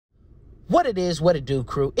What it is, what it do,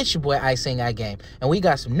 crew. It's your boy iSINGiGAME, and we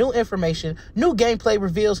got some new information, new gameplay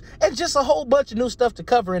reveals, and just a whole bunch of new stuff to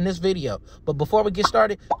cover in this video. But before we get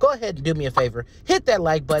started, go ahead and do me a favor. Hit that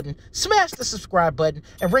like button, smash the subscribe button,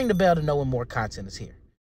 and ring the bell to know when more content is here.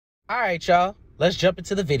 All right, y'all, let's jump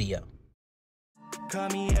into the video. Call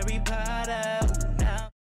me Harry Potter, now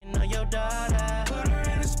you know your daughter. Put her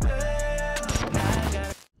in a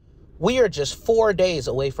spell. We are just 4 days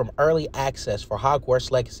away from early access for Hogwarts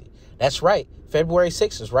Legacy. That's right, February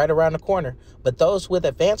 6th is right around the corner, but those with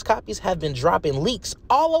advanced copies have been dropping leaks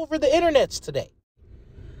all over the internets today.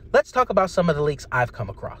 Let's talk about some of the leaks I've come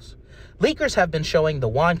across. Leakers have been showing the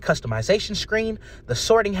wand customization screen, the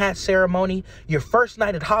sorting hat ceremony, your first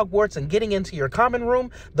night at Hogwarts and getting into your common room,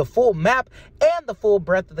 the full map, and the full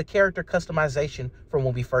breadth of the character customization from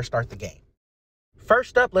when we first start the game.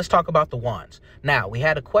 First up, let's talk about the wands. Now, we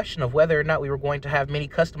had a question of whether or not we were going to have many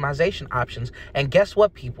customization options, and guess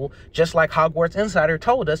what, people? Just like Hogwarts Insider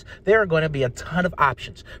told us, there are going to be a ton of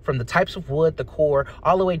options, from the types of wood, the core,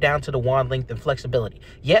 all the way down to the wand length and flexibility.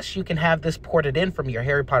 Yes, you can have this ported in from your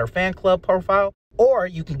Harry Potter fan club profile, or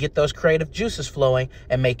you can get those creative juices flowing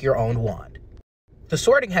and make your own wand. The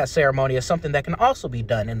sorting hat ceremony is something that can also be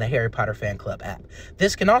done in the Harry Potter Fan Club app.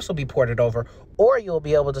 This can also be ported over, or you'll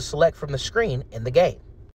be able to select from the screen in the game.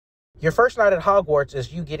 Your first night at Hogwarts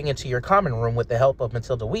is you getting into your common room with the help of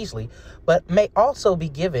Matilda Weasley, but may also be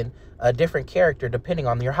given a different character depending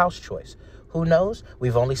on your house choice. Who knows?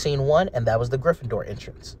 We've only seen one, and that was the Gryffindor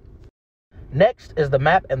entrance. Next is the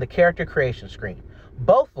map and the character creation screen,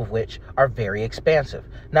 both of which are very expansive.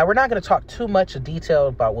 Now, we're not going to talk too much in detail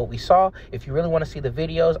about what we saw. If you really want to see the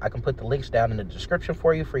videos, I can put the links down in the description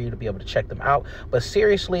for you to be able to check them out. But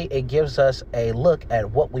seriously, it gives us a look at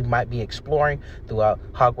what we might be exploring throughout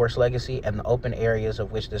Hogwarts Legacy and the open areas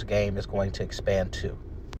of which this game is going to expand to.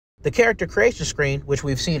 The character creation screen, which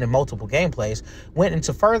we've seen in multiple gameplays, went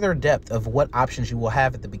into further depth of what options you will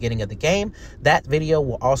have at the beginning of the game. That video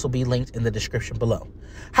will also be linked in the description below.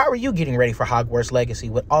 How are you getting ready for Hogwarts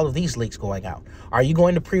Legacy with all of these leaks going out? Are you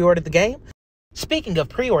going to pre-order the game? Speaking of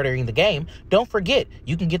pre-ordering the game, don't forget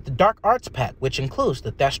you can get the Dark Arts pack, which includes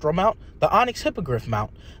the Thestral mount, the Onyx Hippogriff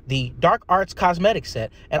mount, the Dark Arts cosmetic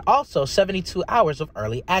set, and also 72 hours of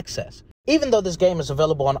early access. Even though this game is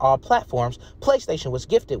available on all platforms, PlayStation was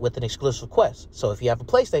gifted with an exclusive quest, so if you have a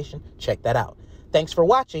PlayStation, check that out. Thanks for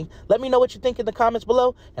watching. Let me know what you think in the comments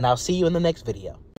below, and I'll see you in the next video.